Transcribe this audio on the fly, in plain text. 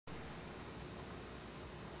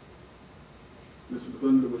Mr.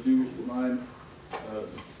 Bethune, would you mind?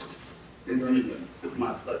 Indeed, it's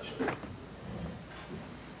my pleasure.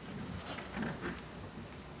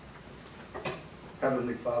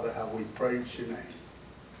 Heavenly Father, how we praise your name.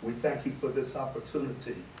 We thank you for this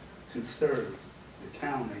opportunity to serve the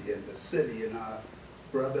county and the city and our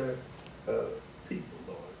brother people,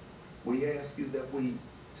 Lord. We ask you that we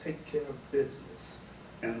take care of business,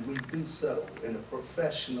 and we do so in a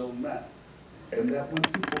professional manner, and that when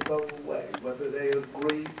people go away, whether they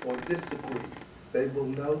agree or disagree, they will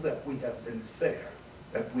know that we have been fair,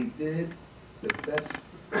 that we did the best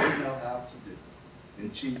we know how to do.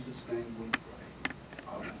 In Jesus' name we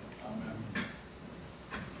pray. Amen. Amen.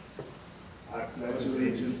 I pledge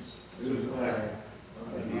allegiance to the flag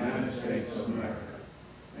of the United States of America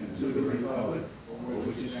and to the republic for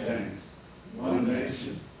which it stands,